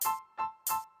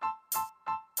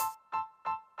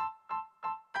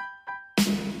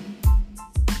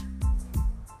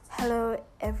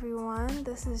everyone.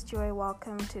 This is Joy.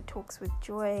 Welcome to Talks with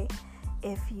Joy.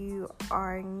 If you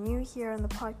are new here on the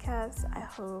podcast, I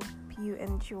hope you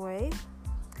enjoy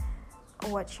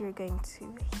what you're going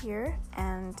to hear.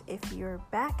 And if you're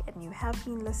back and you have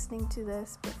been listening to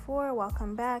this before,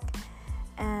 welcome back.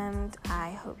 And I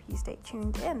hope you stay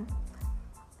tuned in.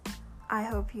 I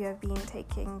hope you have been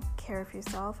taking care of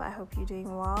yourself. I hope you're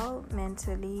doing well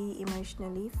mentally,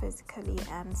 emotionally, physically,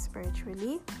 and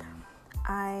spiritually.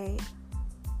 I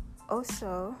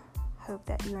also hope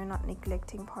that you are not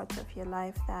neglecting parts of your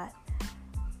life that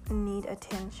need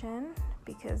attention,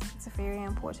 because it's very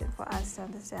important for us to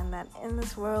understand that in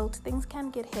this world things can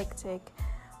get hectic,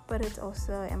 but it's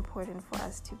also important for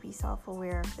us to be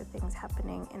self-aware of the things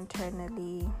happening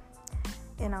internally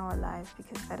in our lives,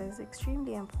 because that is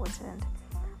extremely important.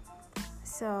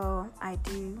 So I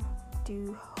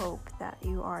do hope that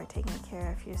you are taking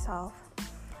care of yourself.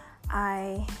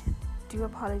 I do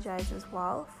apologize as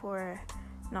well for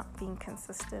not being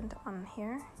consistent on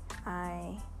here.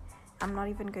 I'm not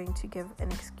even going to give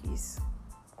an excuse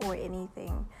or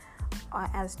anything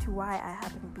as to why I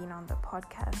haven't been on the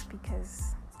podcast,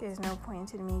 because there's no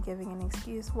point in me giving an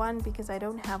excuse. One, because I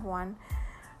don't have one.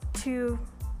 Two,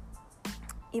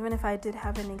 even if I did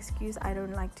have an excuse, I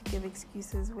don't like to give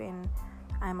excuses when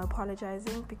I'm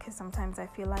apologizing, because sometimes I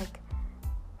feel like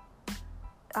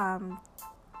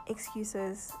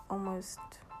excuses almost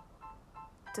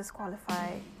disqualify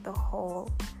the whole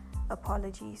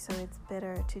apology. So it's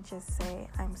better to just say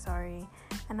I'm sorry,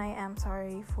 and I am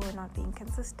sorry for not being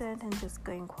consistent and just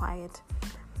going quiet.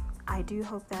 I do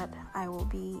hope that I will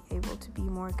be able to be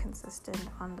more consistent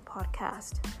on the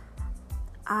podcast.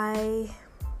 I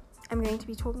am going to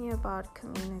be talking about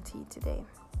community today.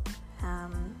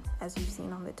 As you've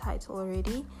seen on the title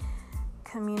already,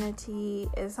 community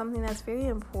is something that's very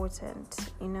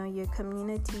important. You know, your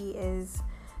community is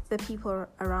the people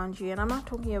around you. And I'm not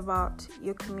talking about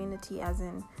your community as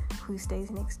in who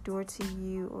stays next door to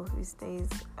you or who stays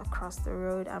across the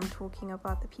road. I'm talking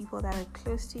about the people that are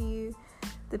close to you,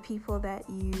 the people that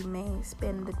you may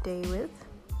spend the day with,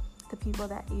 the people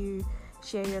that you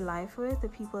share your life with, the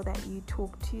people that you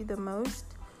talk to the most,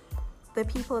 the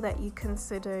people that you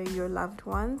consider your loved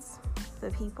ones,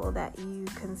 the people that you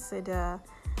consider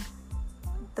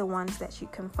the ones that you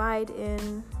confide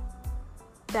in.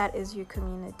 That is your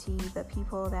community, the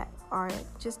people that are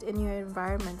just in your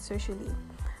environment socially.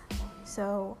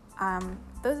 So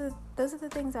those are the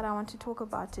things that I want to talk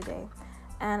about today.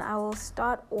 And I will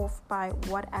start off by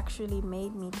what actually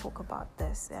made me talk about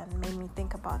this and made me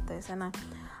think about this. And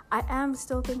I am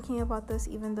still thinking about this,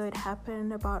 even though it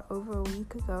happened about over a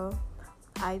week ago.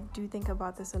 I do think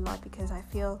about this a lot because I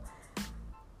feel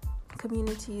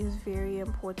community is very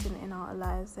important in our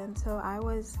lives. And so I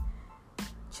was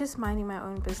just minding my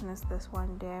own business this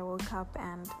one day. I woke up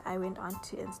and I went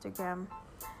onto Instagram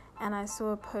and I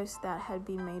saw a post that had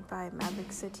been made by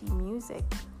Maverick City Music.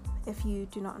 If you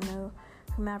do not know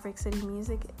who Maverick City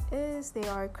Music is, they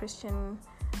are a Christian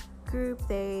group.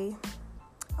 They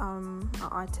are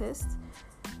artists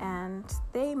and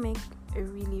they make a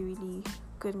really, really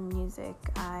good music.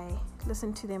 I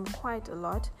listen to them quite a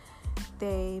lot.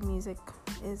 Their music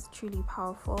is truly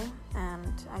powerful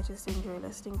and I just enjoy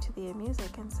listening to their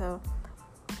music. And so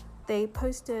they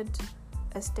posted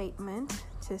a statement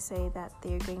to say that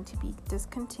they're going to be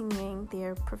discontinuing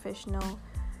their professional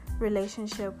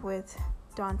relationship with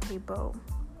Dante Bowe.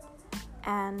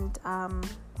 And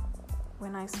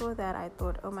when I saw that, I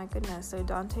thought, oh my goodness, so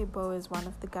Dante Bowe is one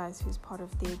of the guys who's part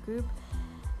of their group.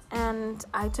 And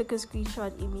I took a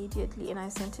screenshot immediately and I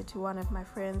sent it to one of my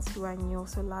friends who I knew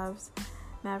also loves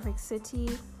Maverick City.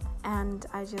 And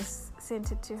I just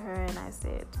sent it to her and I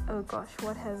said, oh gosh,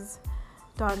 what has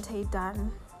Dante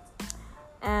done?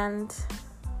 And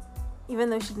even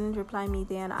though she didn't reply me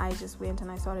then, I just went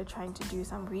and I started trying to do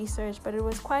some research. But it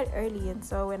was quite early, and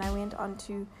so when I went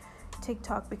onto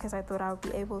TikTok, because I thought I would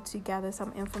be able to gather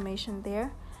some information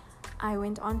there, I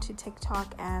went onto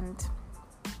TikTok and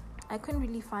I couldn't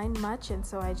really find much, and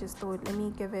so I just thought, let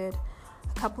me give it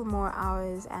a couple more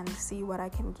hours and see what I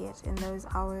can get in those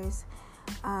hours.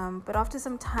 But after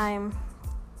some time,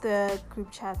 the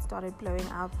group chat started blowing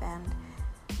up and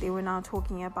they were now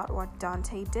talking about what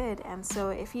Dante did. And so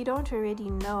if you don't already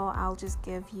know, I'll just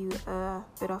give you a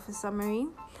bit of a summary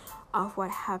of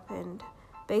what happened.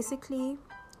 Basically,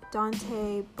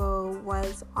 Dante Bowe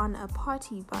was on a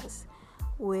party bus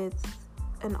with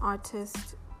an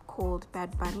artist called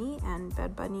Bad Bunny, and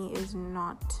Bad Bunny is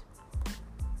not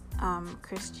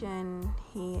Christian.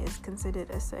 He is considered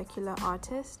a secular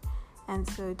artist, and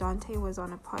so Dante was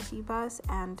on a party bus,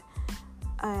 and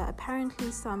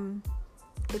apparently some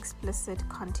explicit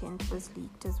content was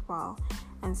leaked as well.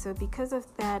 And so because of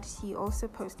that, he also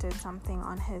posted something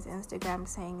on his Instagram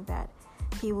saying that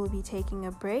he will be taking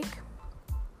a break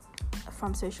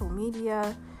from social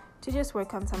media to just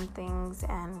work on some things,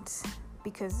 and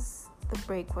because the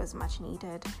break was much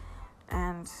needed.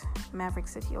 And Maverick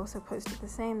City also posted the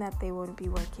same, that they won't be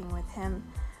working with him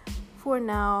for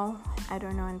now. I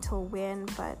don't know until when,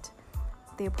 but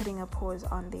they're putting a pause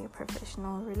on their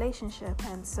professional relationship.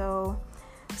 And so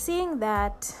seeing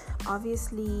that,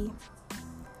 obviously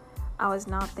I was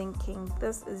now thinking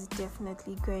this is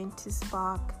definitely going to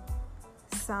spark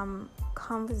some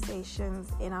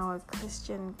conversations in our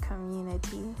Christian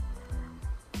community.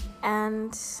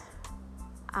 And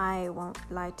I won't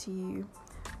lie to you,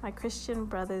 my Christian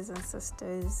brothers and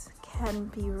sisters can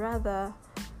be rather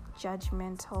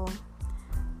judgmental,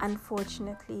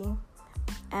 unfortunately.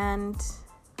 And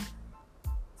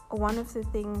one of the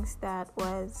things that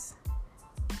was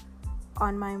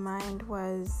on my mind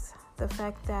was the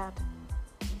fact that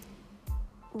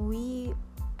we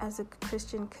as a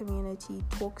Christian community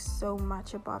talk so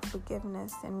much about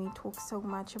forgiveness, and we talk so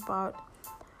much about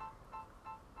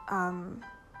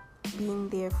being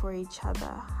there for each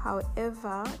other.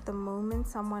 However, the moment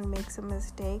someone makes a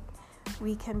mistake,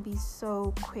 we can be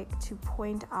so quick to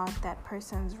point out that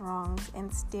person's wrongs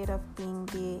instead of being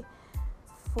there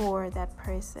for that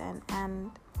person.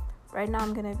 And right now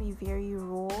I'm going to be very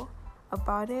raw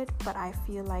about it, but I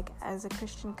feel like as a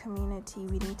Christian community,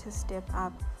 we need to step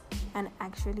up and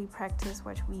actually practice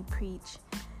what we preach,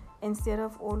 instead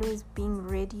of always being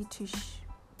ready to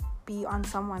be on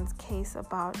someone's case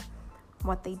about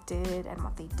what they did and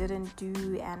what they didn't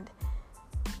do. And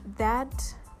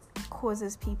that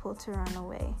causes people to run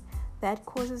away. That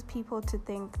causes people to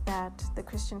think that the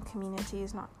Christian community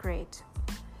is not great.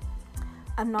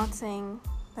 I'm not saying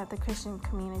that the Christian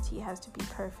community has to be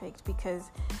perfect, because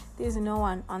there's no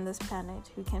one on this planet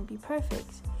who can be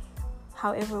perfect.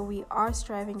 However, we are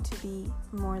striving to be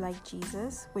more like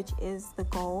Jesus, which is the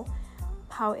goal.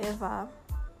 However,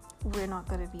 we're not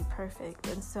going to be perfect.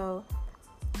 And so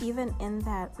even in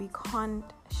that, we can't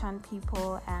shun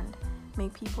people and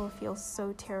make people feel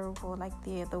so terrible, like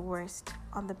they're the worst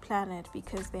on the planet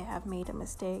because they have made a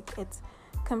mistake. It's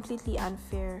completely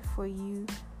unfair for you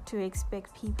to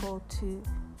expect people to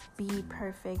be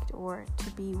perfect or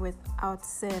to be without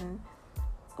sin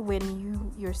when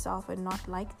you yourself are not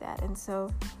like that. And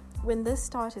so when this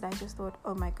started, I just thought,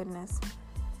 oh my goodness,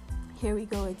 here we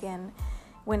go again.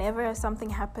 Whenever something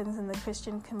happens in the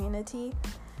Christian community,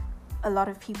 a lot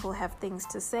of people have things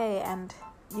to say, and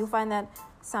you'll find that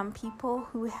some people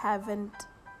who haven't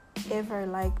ever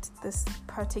liked this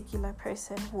particular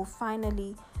person will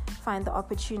finally find the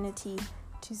opportunity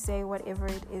to say whatever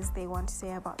it is they want to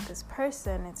say about this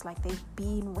person. It's like they've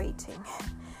been waiting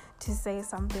to say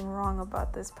something wrong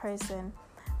about this person,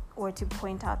 or to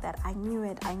point out that I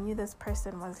knew this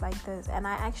person was like this. And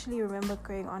I actually remember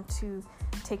going onto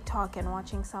TikTok and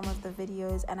watching some of the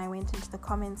videos, and I went into the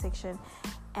comment section,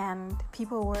 and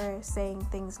people were saying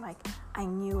things like, I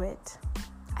knew it,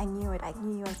 I knew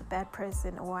you as a bad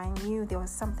person, or I knew there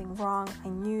was something wrong, I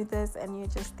knew this. And you're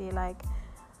just there like,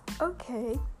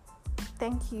 okay,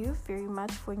 thank you very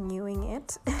much for knowing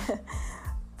it.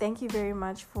 Thank you very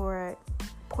much for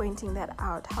pointing that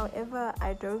out. However,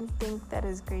 I don't think that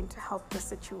is going to help the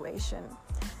situation.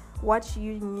 What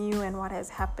you knew and what has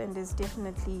happened is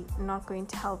definitely not going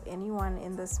to help anyone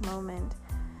in this moment.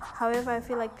 However, I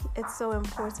feel like it's so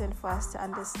important for us to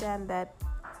understand that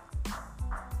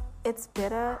it's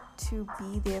better to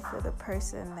be there for the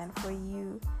person than for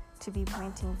you to be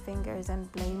pointing fingers and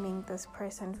blaming this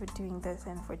person for doing this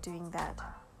and for doing that.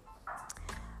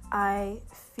 I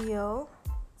feel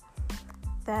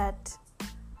that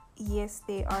yes,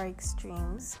 there are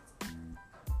extremes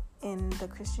in the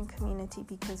Christian community,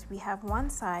 because we have one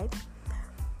side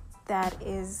that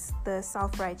is the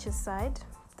self-righteous side,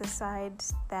 the side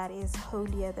that is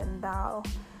holier than thou,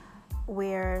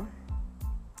 where,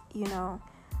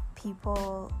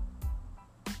 people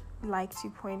like to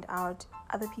point out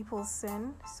other people's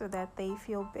sin so that they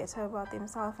feel better about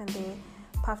themselves, and they're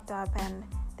puffed up and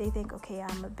they think, okay,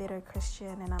 I'm a better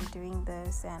Christian and I'm doing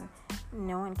this and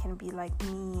no one can be like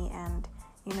me, and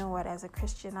you know what, as a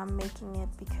Christian I'm making it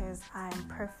because I'm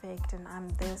perfect and I'm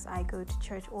this, I go to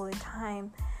church all the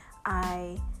time,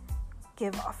 I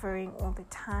give offering all the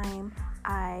time,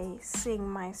 I sing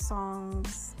my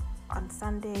songs on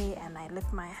Sunday and I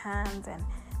lift my hands, and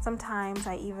sometimes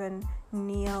I even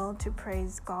kneel to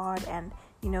praise God, and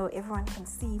everyone can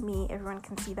see me, everyone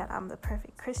can see that I'm the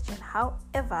perfect Christian.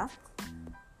 However,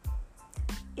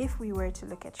 if we were to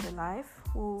look at your life,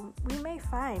 we may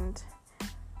find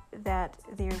that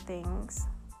there are things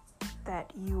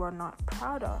that you are not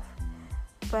proud of.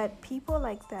 But people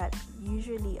like that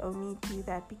usually only do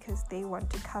that because they want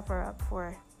to cover up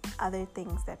for other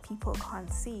things that people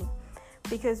can't see.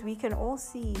 Because we can all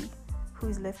see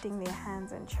who's lifting their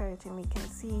hands in church, and we can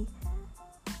see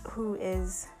who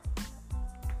is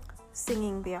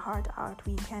singing their heart out.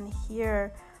 We can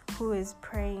hear who is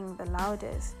praying the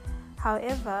loudest.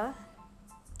 However,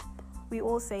 we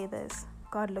all say this: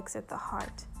 God looks at the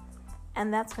heart.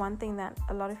 And that's one thing that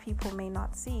a lot of people may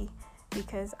not see,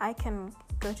 because I can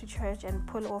go to church and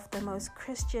pull off the most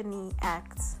Christian-y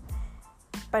acts,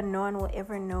 but no one will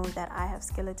ever know that I have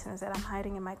skeletons that I'm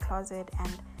hiding in my closet,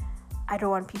 and I don't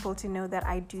want people to know that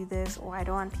I do this, or I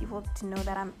don't want people to know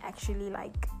that I'm actually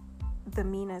like the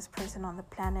meanest person on the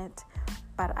planet,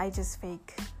 but I just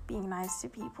fake being nice to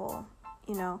people.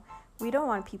 We don't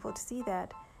want people to see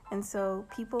that. And so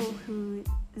people who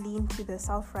lean to the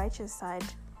self-righteous side,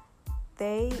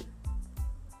 they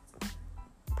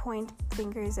point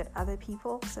fingers at other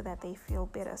people so that they feel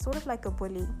better, sort of like a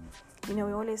bully. We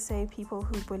always say people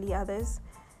who bully others,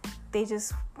 they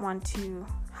just want to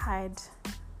hide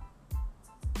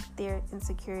their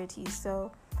insecurities,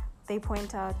 so they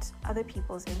point out other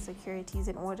people's insecurities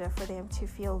in order for them to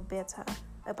feel better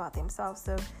about themselves.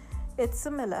 So it's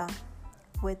similar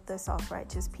with the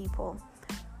self-righteous people,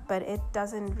 but it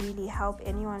doesn't really help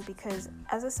anyone, because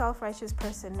as a self-righteous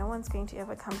person, no one's going to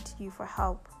ever come to you for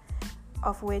help,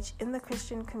 of which in the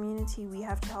Christian community we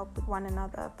have to help with one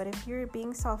another. But if you're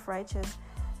being self-righteous,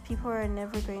 people are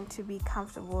never going to be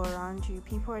comfortable around you.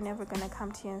 People are never going to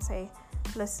come to you and say,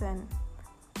 listen,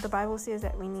 the Bible says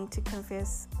that we need to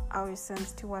confess our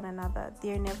sins to one another.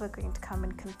 They're never going to come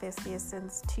and confess their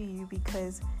sins to you,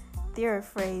 because they're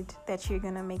afraid that you're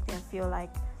going to make them feel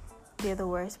like they're the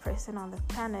worst person on the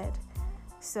planet.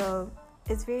 So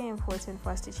it's very important for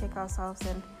us to check ourselves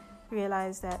and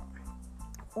realize that,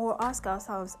 or ask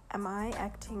ourselves, am I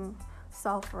acting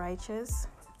self-righteous?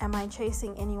 Am I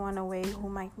chasing anyone away who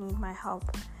might need my help?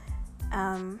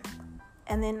 And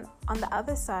then on the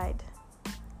other side,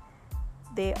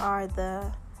 they are the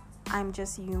I'm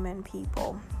just human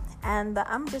people. And the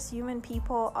I'm just human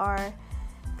people are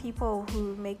people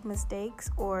who make mistakes,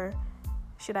 or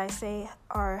should I say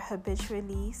are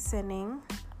habitually sinning,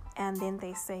 and then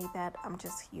they say that I'm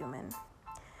just human.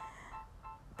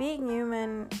 Being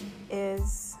human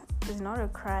is not a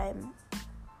crime.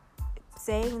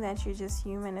 Saying that you're just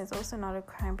human is also not a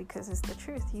crime, because it's the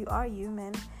truth. You are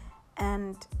human,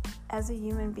 and as a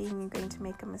human being, you're going to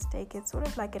make a mistake. It's sort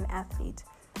of like an athlete.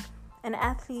 An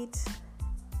athlete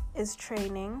is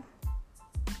training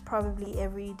probably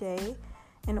every day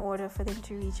in order for them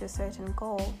to reach a certain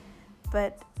goal,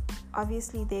 but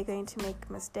obviously they're going to make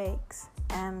mistakes,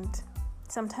 and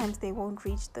sometimes they won't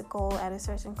reach the goal at a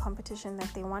certain competition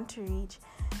that they want to reach.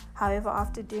 However,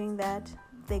 after doing that,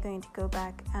 they're going to go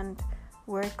back and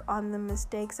work on the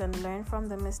mistakes and learn from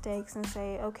the mistakes and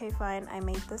say, okay, fine, I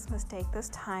made this mistake this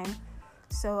time,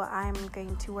 so I'm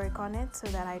going to work on it so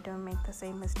that I don't make the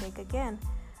same mistake again.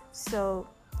 So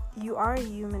you are a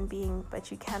human being,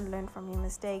 but you can learn from your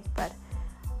mistake. But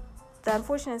the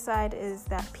unfortunate side is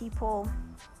that people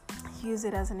use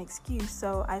it as an excuse.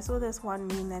 So I saw this one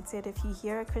meme that said, if you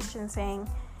hear a Christian saying,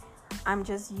 I'm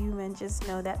just human, just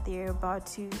know that they're about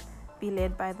to be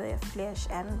led by the flesh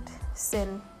and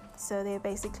sin. So they're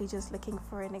basically just looking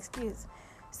for an excuse.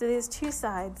 So there's two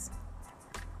sides.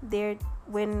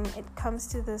 When it comes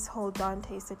to this whole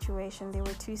Dante situation, there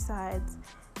were two sides.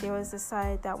 There was a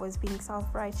side that was being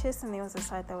self-righteous, and there was a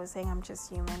side that was saying, I'm just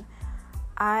human.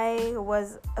 I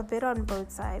was a bit on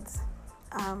both sides,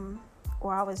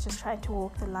 or I was just trying to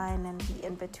walk the line and be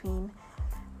in between.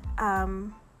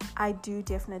 I do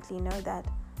definitely know that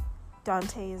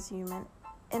Dante is human,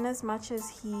 in as much as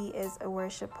he is a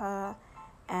worshiper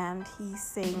and he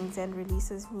sings and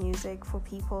releases music for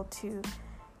people to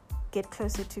get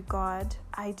closer to God.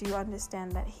 I do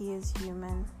understand that he is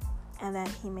human and that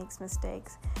he makes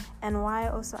mistakes. And why I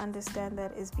also understand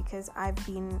that is because I've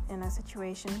been in a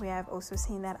situation where I've also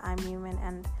seen that I'm human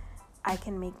and I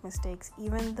can make mistakes,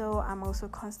 even though I'm also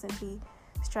constantly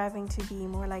striving to be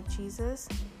more like Jesus.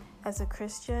 As a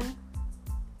Christian,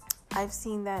 I've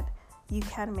seen that you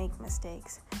can make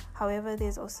mistakes. However,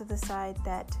 there's also the side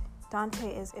that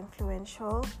Dante is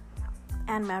influential,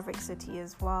 and Maverick City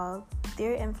as well.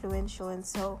 They're influential, and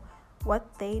so what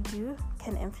they do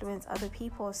can influence other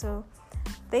people. So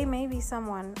there may be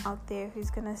someone out there who's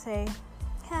going to say,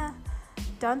 yeah,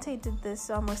 Dante did this,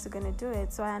 so I'm also going to do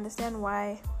it. So I understand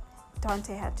why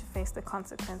Dante had to face the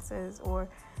consequences, or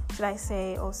should I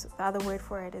say, also the other word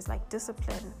for it is like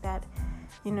discipline. That,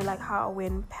 like how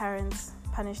when parents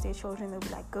punish their children. They'll be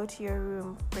like, go to your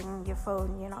room, bring your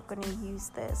phone, you're not going to use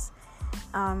this.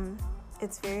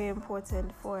 It's very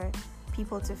important for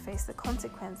people to face the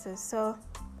consequences. So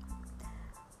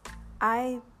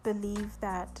I believe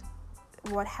that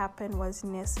what happened was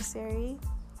necessary,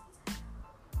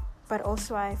 but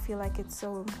also I feel like it's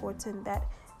so important that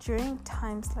during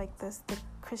times like this, the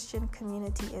Christian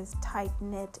community is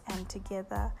tight-knit and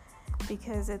together,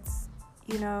 because it's,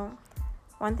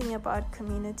 one thing about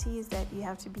community is that you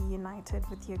have to be united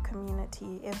with your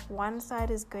community. If one side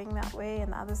is going that way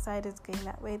and the other side is going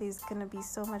that way, there's going to be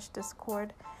so much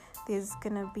discord, there's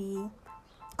going to be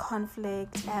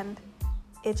conflict, and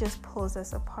it just pulls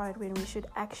us apart, when we should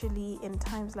actually, in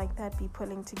times like that, be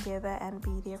pulling together and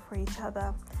be there for each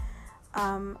other.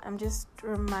 I'm just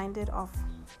reminded of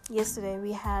yesterday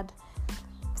we had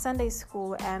Sunday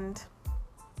school and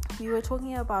we were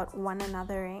talking about one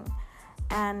anothering,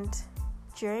 and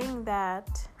during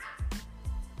that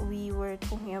we were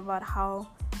talking about how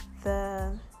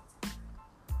the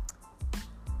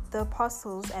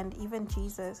apostles and even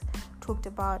Jesus talked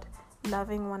about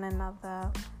loving one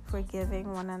another,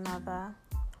 forgiving one another,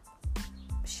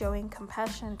 showing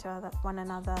compassion to one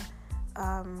another,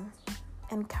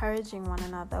 encouraging one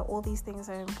another. All these things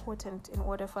are important in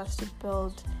order for us to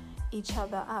build each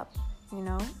other up,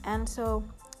 And so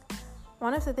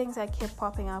one of the things that kept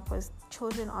popping up was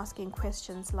children asking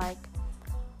questions like,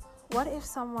 what if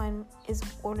someone is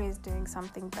always doing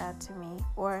something bad to me?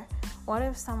 Or what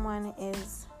if someone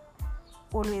is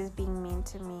always being mean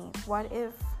to me? What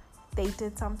if they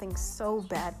did something so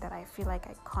bad that I feel like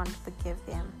I can't forgive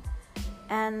them?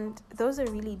 And those are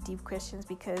really deep questions,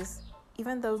 because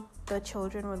even though the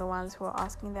children were the ones who are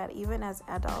asking that, even as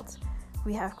adults,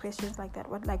 we have questions like that.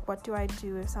 What do I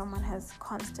do if someone has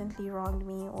constantly wronged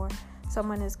me, or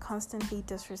someone is constantly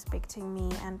disrespecting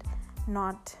me and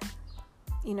not,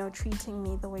 treating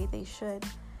me the way they should?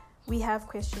 We have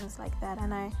questions like that.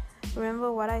 And I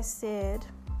remember what I said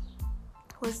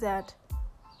was that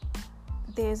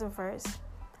there's a verse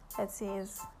that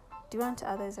says, do unto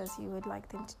others as you would like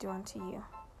them to do unto you.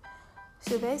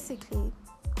 So basically,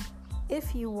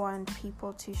 if you want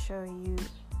people to show you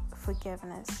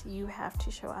forgiveness, you have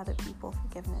to show other people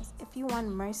forgiveness. If you want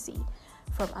mercy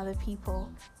from other people,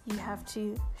 you have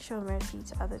to show mercy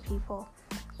to other people.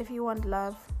 If you want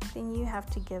love, then you have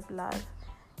to give love.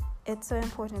 It's so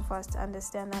important for us to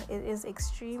understand that it is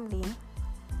extremely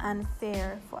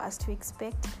unfair for us to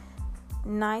expect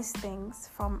nice things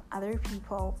from other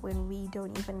people when we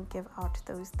don't even give out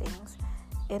those things.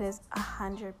 It is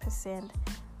 100%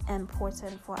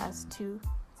 important for us to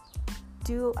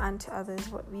do unto others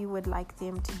what we would like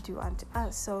them to do unto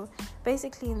us. So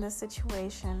basically, in this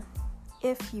situation,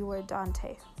 if you were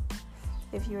Dante,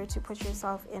 if you were to put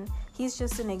yourself in, he's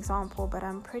just an example, but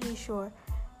I'm pretty sure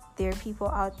there are people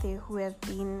out there who have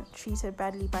been treated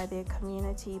badly by their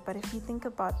community. But if you think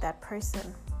about that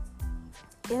person,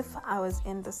 if I was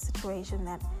in the situation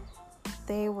that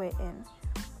they were in,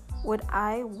 would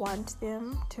I want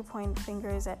them to point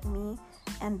fingers at me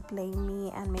and blame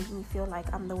me and make me feel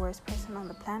like I'm the worst person on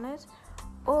the planet?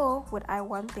 Or would I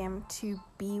want them to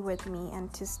be with me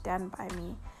and to stand by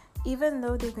me, even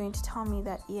though they're going to tell me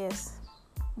that, yes,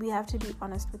 we have to be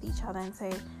honest with each other and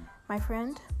say, my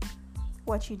friend,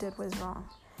 what you did was wrong.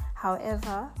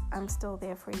 However, I'm still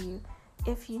there for you.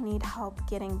 If you need help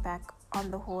getting back on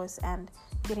the horse and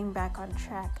getting back on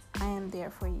track, I am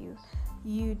there for you.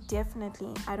 You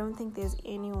definitely, I don't think there's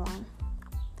anyone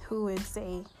who would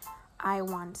say, I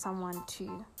want someone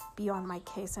to be on my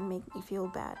case and make me feel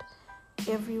bad.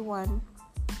 Everyone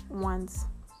wants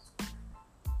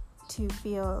to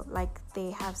feel like they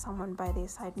have someone by their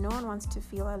side. No one wants to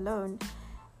feel alone.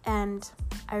 And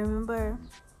I remember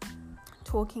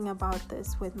talking about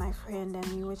this with my friend, and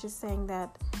we were just saying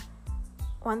that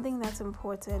one thing that's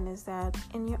important is that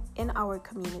in our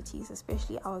communities,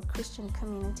 especially our Christian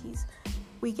communities,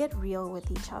 we get real with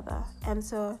each other. And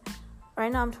so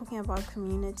right now I'm talking about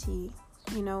community.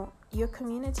 Your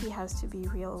community has to be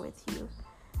real with you.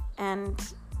 And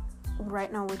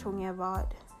right now we're talking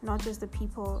about not just the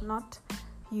people, not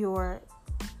your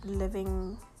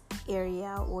living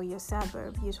area or your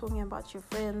suburb. You're talking about your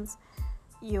friends,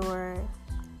 your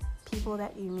people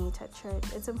that you meet at church.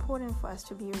 It's important for us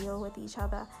to be real with each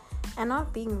other, and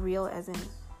not being real as in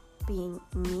being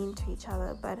mean to each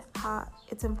other, but how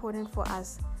it's important for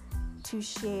us to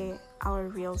share our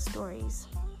real stories.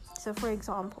 So for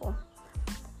example,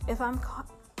 if I'm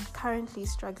currently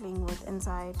struggling with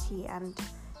anxiety and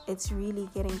it's really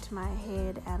getting to my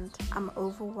head and I'm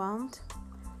overwhelmed,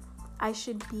 I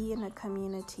should be in a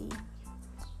community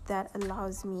that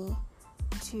allows me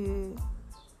to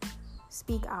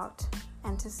speak out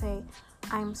and to say,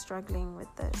 I'm struggling with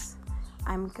this,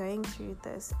 I'm going through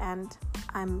this, and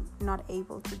I'm not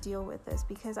able to deal with this.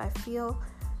 Because I feel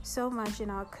so much in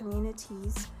our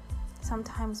communities,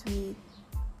 sometimes we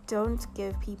don't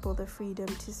give people the freedom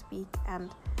to speak,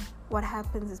 and what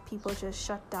happens is people just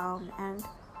shut down, and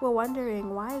we're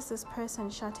wondering, why is this person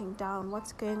shutting down?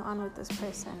 What's going on with this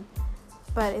person?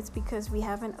 But it's because we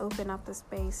haven't opened up the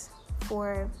space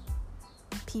for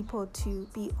people to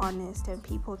be honest and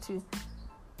people to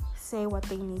say what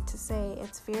they need to say.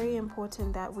 It's very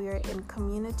important that we are in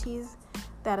communities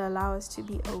that allow us to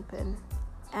be open.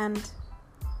 And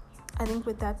I think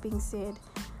with that being said,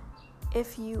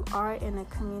 if you are in a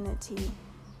community,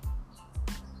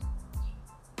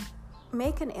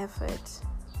 make an effort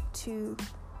to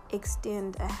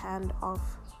extend a hand of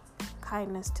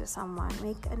kindness to someone.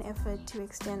 Make an effort to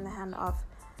extend the hand of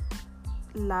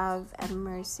love and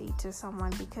mercy to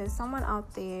someone, because someone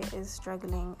out there is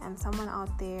struggling and someone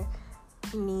out there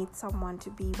needs someone to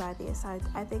be by their side.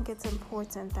 I think it's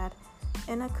important that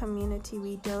in a community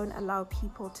we don't allow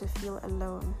people to feel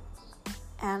alone.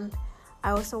 And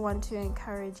I also want to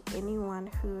encourage anyone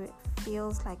who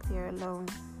feels like they're alone.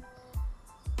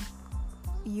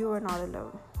 You are not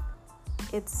alone.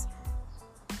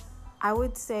 I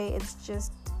would say it's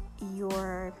just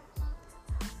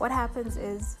what happens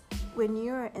is when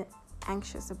you're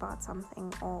anxious about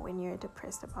something, or when you're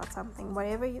depressed about something,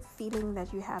 whatever feeling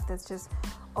that you have that's just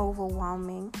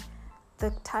overwhelming,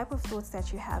 the type of thoughts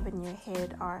that you have in your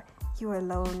head are, you're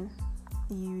alone,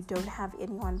 you don't have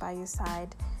anyone by your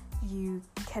side, you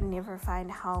can never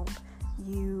find help,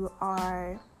 you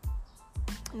are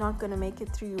not going to make it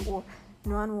through, or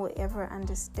no one will ever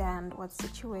understand what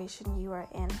situation you are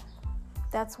in.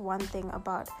 That's one thing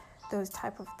about those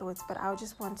type of thoughts, but I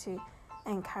just want to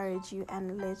encourage you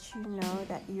and let you know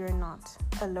that you're not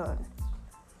alone.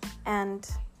 And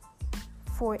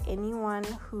for anyone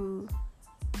who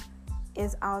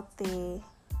is out there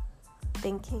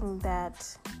thinking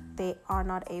that they are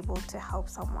not able to help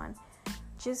someone,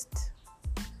 just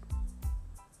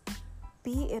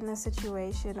be in a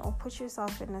situation, or put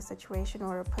yourself in a situation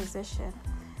or a position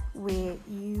where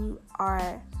you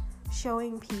are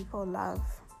showing people love.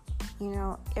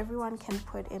 Everyone can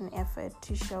put in effort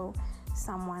to show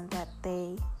someone that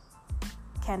they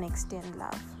can extend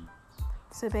love.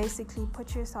 So basically,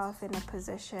 put yourself in a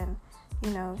position,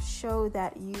 show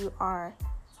that you are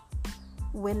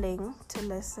willing to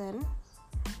listen,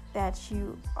 that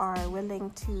you are willing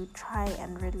to try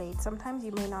and relate. Sometimes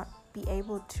you may not be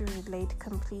able to relate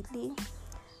completely,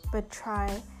 but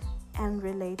try and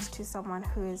relate to someone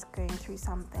who is going through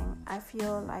something. I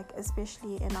feel like,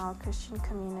 especially in our Christian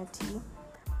community,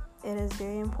 it is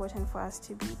very important for us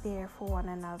to be there for one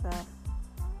another.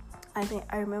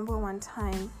 I remember one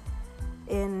time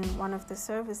in one of the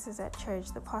services at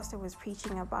church, the pastor was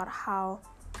preaching about how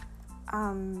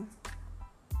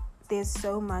there's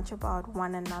so much about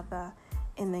one another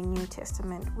in the New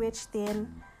Testament, which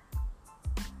then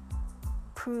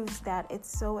proves that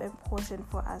it's so important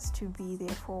for us to be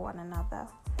there for one another.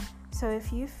 So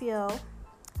if you feel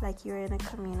like you're in a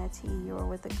community, you're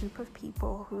with a group of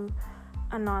people who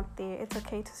are not there, it's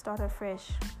okay to start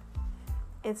afresh.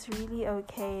 It's really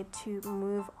okay to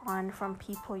move on from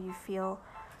people you feel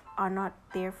are not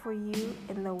there for you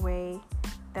in the way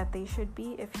that they should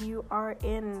be. If you are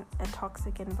in a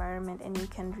toxic environment and you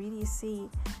can really see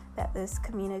that this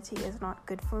community is not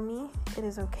good for me, it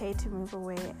is okay to move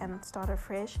away and start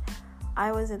afresh.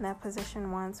 I was in that position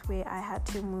once where I had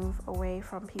to move away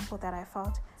from people that I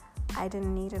felt I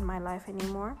didn't need in my life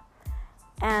anymore.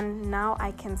 And now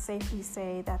I can safely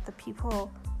say that the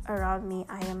people around me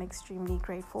I am extremely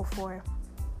grateful for.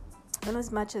 And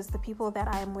as much as the people that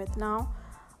I am with now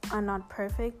are not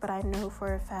perfect, but I know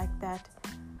for a fact that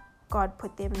God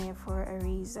put them there for a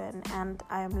reason, and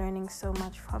I am learning so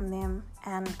much from them,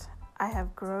 and I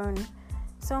have grown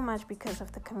so much because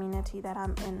of the community that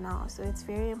I'm in now. So it's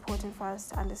very important for us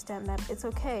to understand that it's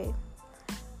okay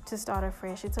to start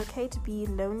afresh. It's okay to be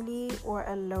lonely or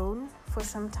alone for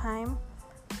some time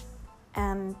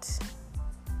and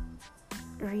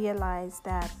realize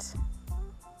that,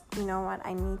 you know what,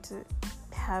 I need to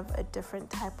have a different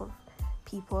type of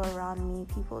people around me,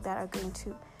 people that are going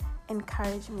to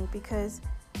encourage me, because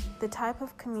the type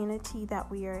of community that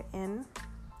we are in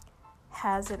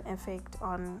has an effect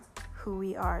on who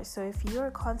we are. So if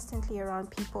you're constantly around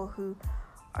people who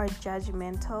are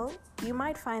judgmental, you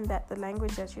might find that the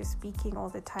language that you're speaking all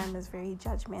the time is very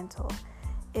judgmental.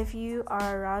 If you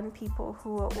are around people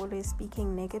who are always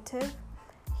speaking negative,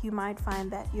 you might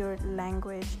find that your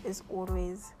language is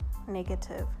always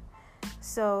negative.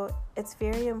 So it's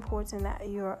very important that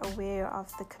you're aware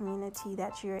of the community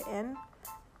that you're in.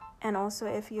 And also,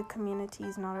 if your community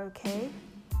is not okay,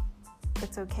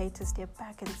 it's okay to step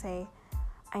back and say,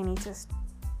 I need to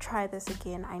try this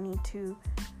again. I need to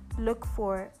look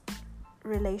for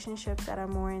relationships that are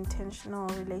more intentional,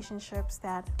 relationships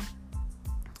that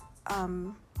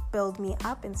build me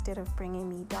up instead of bringing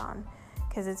me down.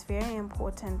 Because it's very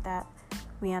important that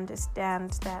we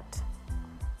understand that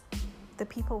the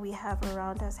people we have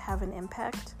around us have an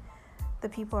impact. The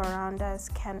people around us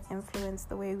can influence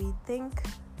the way we think.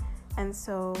 And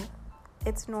so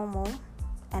it's normal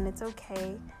and it's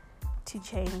okay to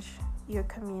change your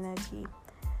community.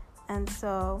 And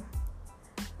so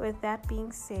with that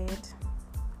being said,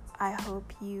 I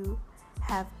hope you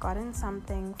have gotten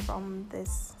something from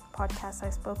this podcast. I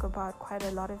spoke about quite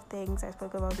a lot of things. I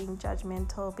spoke about being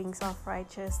judgmental, being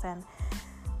self-righteous, and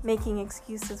making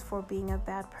excuses for being a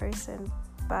bad person.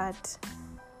 But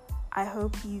I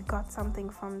hope you got something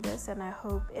from this, and I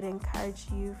hope it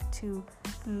encouraged you to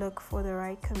look for the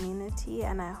right community,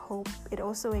 and I hope it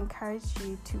also encouraged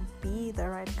you to be the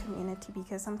right community,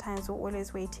 because sometimes we're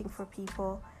always waiting for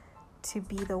people to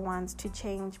be the ones to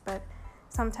change, but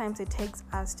sometimes it takes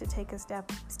us to take a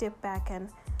step back and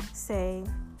say,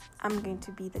 I'm going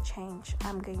to be the change.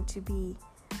 I'm going to be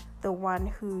the one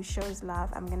who shows love.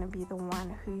 I'm going to be the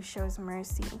one who shows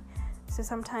mercy. So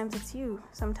sometimes it's you.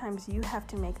 Sometimes you have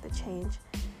to make the change.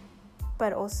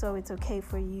 But also it's okay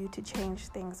for you to change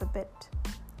things a bit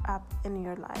up in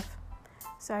your life.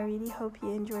 So I really hope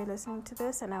you enjoy listening to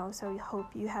this, and I also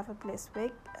hope you have a blessed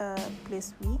week.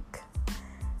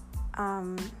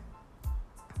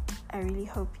 I really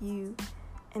hope you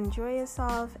enjoy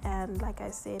yourself, and like I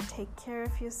said, take care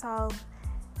of yourself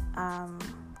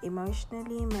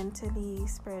emotionally, mentally,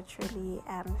 spiritually,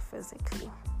 and physically.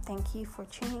 Thank you for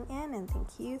tuning in, and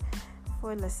thank you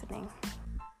for listening.